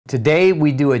Today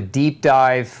we do a deep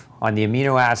dive on the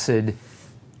amino acid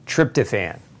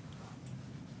tryptophan.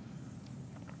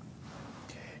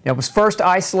 Now, it was first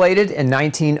isolated in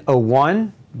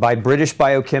 1901 by British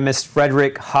biochemists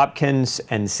Frederick Hopkins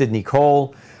and Sidney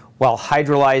Cole while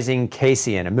hydrolyzing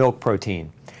casein, a milk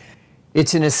protein.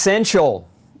 It's an essential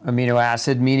amino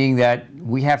acid, meaning that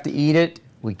we have to eat it.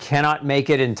 We cannot make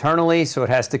it internally, so it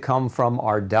has to come from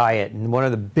our diet. And one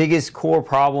of the biggest core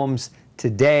problems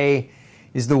today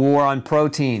is the war on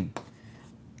protein,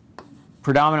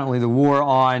 predominantly the war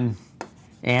on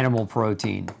animal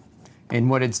protein. And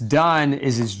what it's done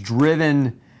is it's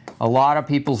driven a lot of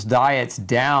people's diets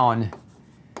down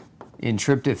in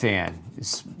tryptophan.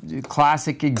 A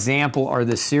classic example are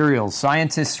the cereals.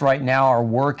 Scientists right now are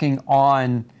working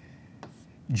on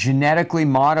genetically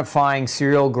modifying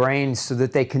cereal grains so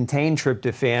that they contain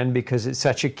tryptophan because it's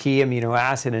such a key amino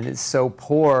acid and it's so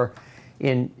poor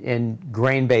in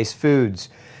grain-based foods.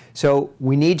 So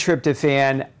we need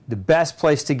tryptophan. The best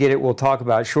place to get it we'll talk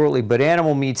about shortly, but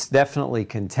animal meats definitely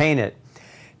contain it.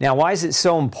 Now, why is it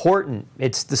so important?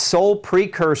 It's the sole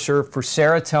precursor for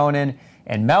serotonin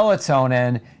and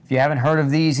melatonin. If you haven't heard of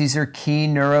these are key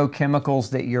neurochemicals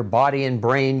that your body and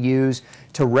brain use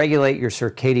to regulate your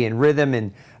circadian rhythm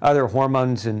and other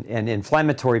hormones and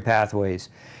inflammatory pathways.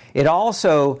 It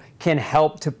also can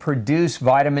help to produce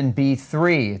vitamin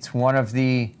B3. It's one of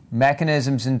the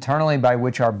mechanisms internally by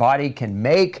which our body can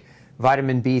make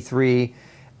vitamin B3.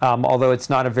 Although it's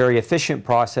not a very efficient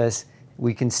process,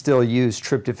 we can still use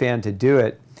tryptophan to do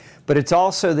it. But it's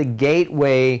also the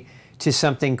gateway to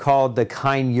something called the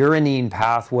kynurenine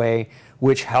pathway,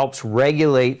 which helps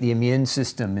regulate the immune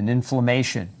system and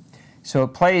inflammation. So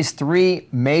it plays three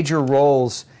major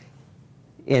roles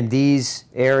in these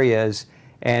areas,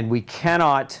 and we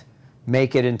cannot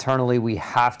make it internally. We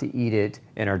have to eat it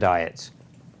in our diets.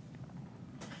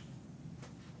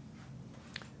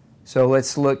 So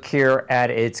let's look here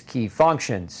at its key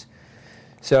functions.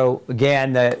 So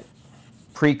again, the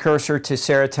precursor to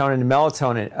serotonin and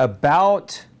melatonin,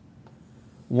 about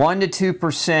 1 to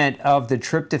 2% of the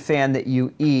tryptophan that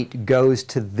you eat goes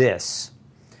to this.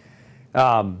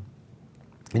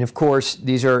 And of course,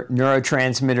 these are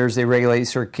neurotransmitters. They regulate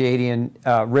circadian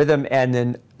rhythm, and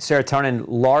then serotonin,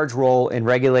 large role in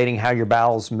regulating how your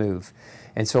bowels move.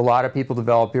 And so a lot of people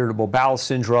develop irritable bowel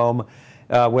syndrome,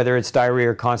 whether it's diarrhea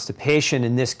or constipation,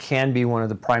 and this can be one of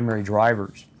the primary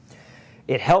drivers.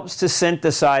 It helps to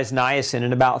synthesize niacin,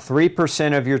 and about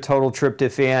 3% of your total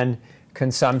tryptophan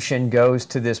consumption goes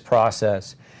to this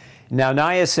process. Now,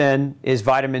 niacin is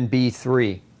vitamin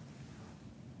B3,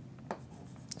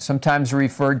 sometimes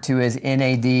referred to as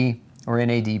NAD or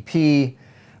NADP.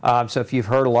 So if you've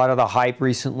heard a lot of the hype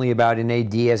recently about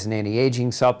NAD as an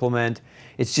anti-aging supplement,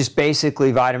 it's just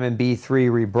basically vitamin B3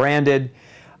 rebranded.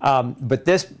 But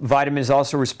this vitamin is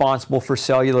also responsible for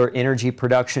cellular energy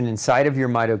production inside of your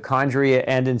mitochondria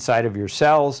and inside of your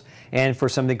cells, and for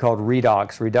something called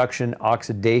redox, reduction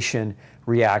oxidation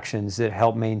reactions that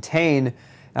help maintain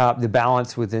the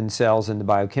balance within cells and the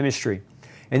biochemistry.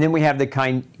 And then we have the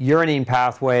kynurenine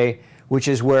pathway, which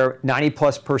is where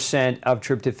 90+% of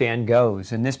tryptophan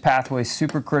goes. And this pathway is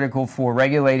super critical for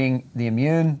regulating the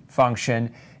immune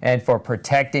function and for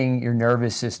protecting your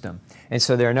nervous system. And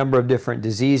so there are a number of different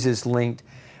diseases linked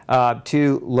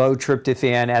to low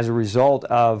tryptophan as a result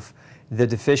of the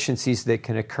deficiencies that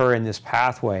can occur in this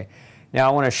pathway. Now,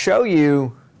 I want to show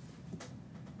you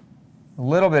a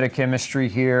little bit of chemistry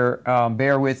here.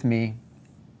 Bear with me.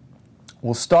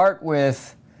 We'll start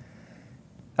with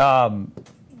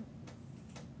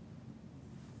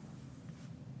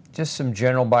just some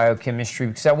general biochemistry,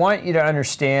 because I want you to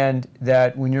understand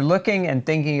that when you're looking and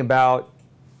thinking about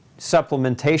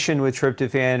supplementation with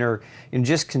tryptophan or in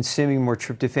just consuming more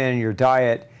tryptophan in your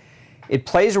diet, it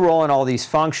plays a role in all these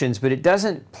functions, but it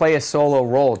doesn't play a solo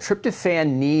role.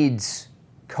 Tryptophan needs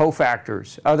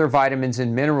cofactors, other vitamins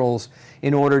and minerals,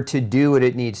 in order to do what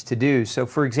it needs to do. So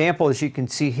for example, as you can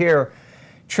see here,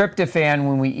 tryptophan,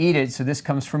 when we eat it, so this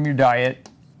comes from your diet,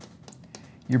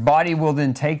 your body will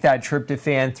then take that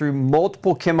tryptophan through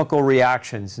multiple chemical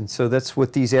reactions. And so that's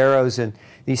what these arrows and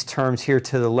these terms here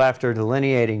to the left are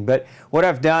delineating. But what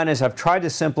I've done is I've tried to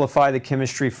simplify the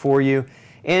chemistry for you.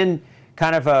 In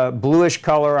kind of a bluish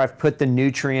color, I've put the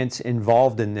nutrients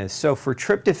involved in this. So for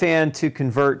tryptophan to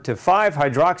convert to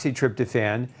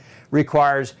 5-hydroxytryptophan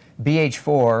requires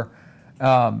BH4,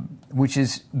 which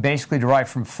is basically derived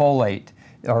from folate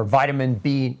or vitamin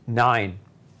B9.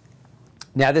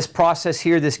 Now this process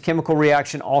here, this chemical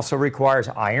reaction also requires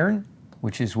iron,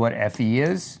 which is what Fe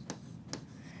is.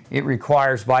 It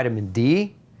requires vitamin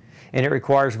D, and it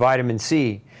requires vitamin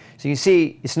C. So you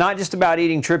see, it's not just about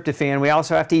eating tryptophan. We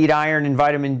also have to eat iron and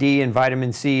vitamin D and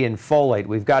vitamin C and folate.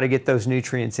 We've got to get those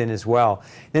nutrients in as well.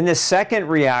 Then the second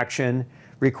reaction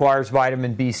requires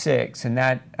vitamin B6, and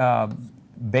that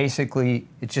basically,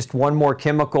 it's just one more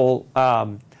chemical,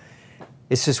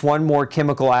 it's just one more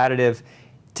chemical additive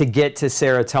to get to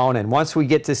serotonin. Once we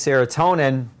get to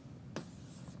serotonin,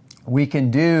 we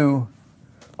can do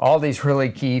all these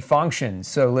really key functions.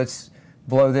 So let's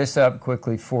blow this up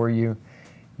quickly for you.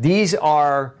 These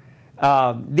are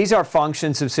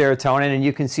functions of serotonin, and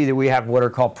you can see that we have what are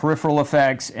called peripheral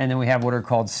effects, and then we have what are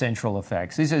called central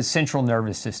effects. These are the central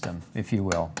nervous system, if you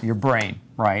will, your brain,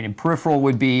 right? And peripheral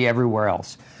would be everywhere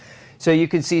else. So you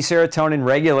can see serotonin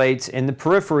regulates, in the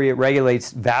periphery, it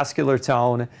regulates vascular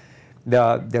tone,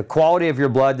 the quality of your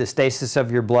blood, the stasis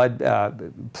of your blood.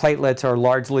 Platelets are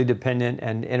largely dependent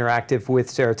and interactive with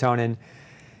serotonin.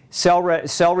 Cell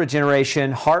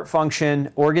regeneration, heart function,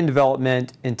 organ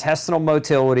development, intestinal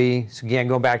motility. So again,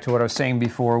 going back to what I was saying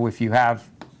before, if you have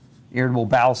irritable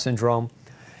bowel syndrome,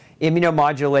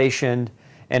 immunomodulation,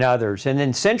 and others. And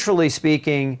then centrally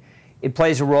speaking, it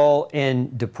plays a role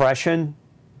in depression,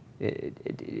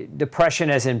 depression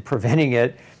as in preventing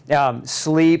it,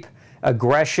 sleep,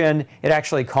 aggression. It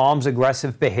actually calms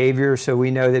aggressive behavior, so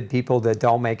we know that people that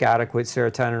don't make adequate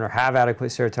serotonin or have adequate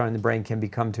serotonin in the brain can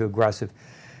become too aggressive.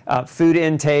 Food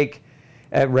intake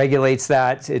regulates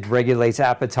that. It regulates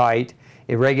appetite.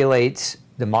 It regulates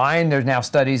the mind. There's now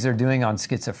studies they're doing on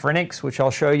schizophrenics, which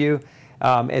I'll show you,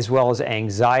 as well as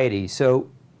anxiety. So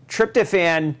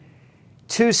tryptophan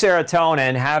to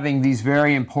serotonin having these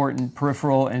very important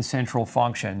peripheral and central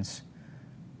functions.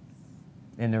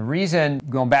 And the reason,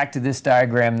 going back to this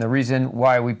diagram, the reason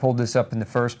why we pulled this up in the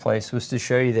first place was to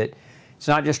show you that it's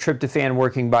not just tryptophan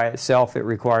working by itself, it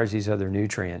requires these other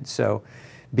nutrients. So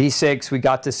B6, we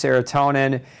got to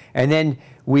serotonin, and then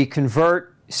we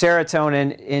convert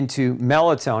serotonin into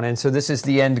melatonin. So this is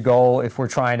the end goal if we're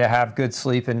trying to have good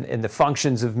sleep and the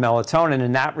functions of melatonin,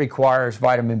 and that requires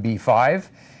vitamin B5.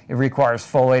 It requires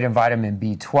folate and vitamin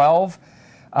B12,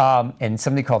 and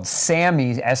something called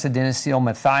SAMe,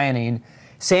 S-adenosylmethionine.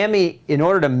 SAMe, in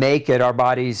order to make it, our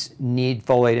bodies need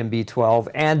folate and B12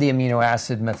 and the amino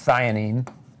acid methionine.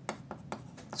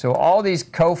 So all these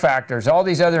cofactors, all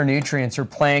these other nutrients are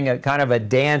playing a kind of a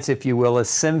dance, if you will, a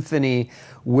symphony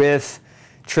with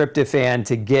tryptophan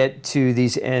to get to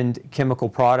these end chemical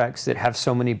products that have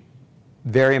so many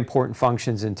very important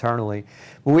functions internally.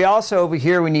 But we also, over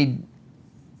here, we need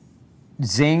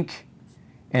zinc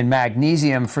and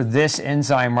magnesium for this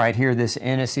enzyme right here, this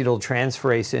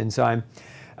N-acetyltransferase enzyme.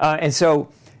 And so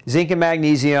zinc and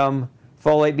magnesium,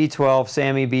 folate B12,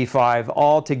 SAMe B5,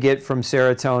 all to get from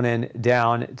serotonin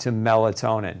down to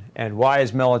melatonin. And why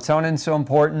is melatonin so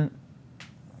important?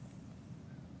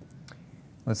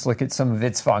 Let's look at some of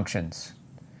its functions.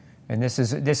 And this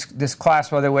is this class,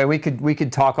 by the way, we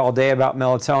could talk all day about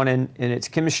melatonin and its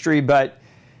chemistry, but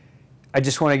I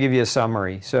just want to give you a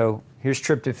summary. So here's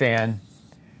tryptophan.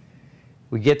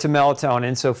 We get to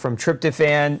melatonin. So from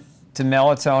tryptophan to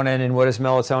melatonin, and what does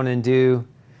melatonin do?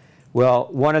 Well,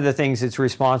 one of the things it's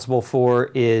responsible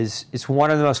for is it's one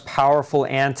of the most powerful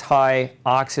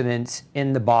antioxidants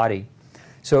in the body.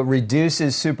 So it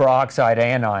reduces superoxide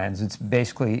anions. It's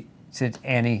basically its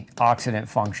antioxidant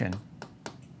function.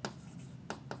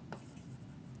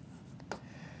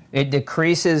 It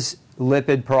decreases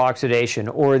lipid peroxidation,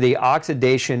 or the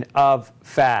oxidation of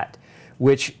fat,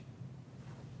 which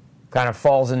kind of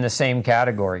falls in the same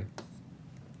category.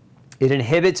 It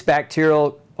inhibits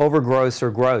bacterial overgrowth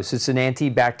or growth. It's an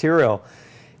antibacterial.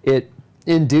 It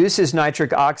induces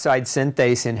nitric oxide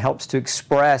synthase and helps to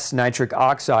express nitric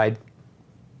oxide,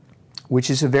 which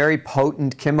is a very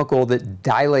potent chemical that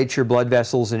dilates your blood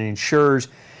vessels and ensures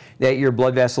that your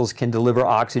blood vessels can deliver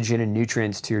oxygen and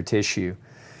nutrients to your tissue.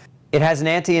 It has an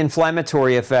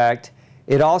anti-inflammatory effect.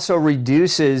 It also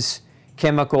reduces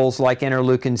chemicals like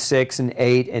interleukin 6 and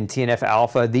 8 and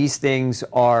TNF-alpha. These things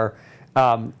are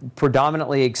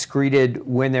predominantly excreted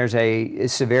when there's a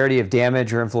severity of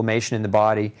damage or inflammation in the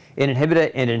body. It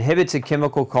inhibits a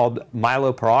chemical called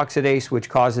myeloperoxidase, which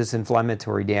causes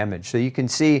inflammatory damage. So you can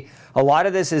see a lot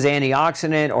of this is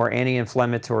antioxidant or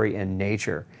anti-inflammatory in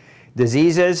nature.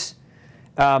 Diseases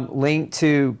linked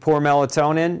to poor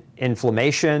melatonin,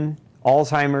 inflammation,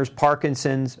 Alzheimer's,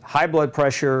 Parkinson's, high blood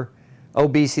pressure,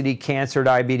 obesity, cancer,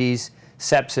 diabetes,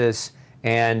 sepsis,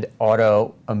 and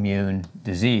autoimmune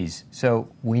disease. So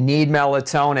we need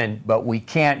melatonin, but we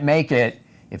can't make it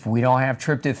if we don't have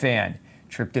tryptophan.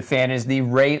 Tryptophan is the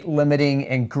rate-limiting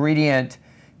ingredient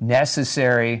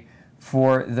necessary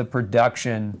for the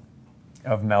production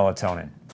of melatonin.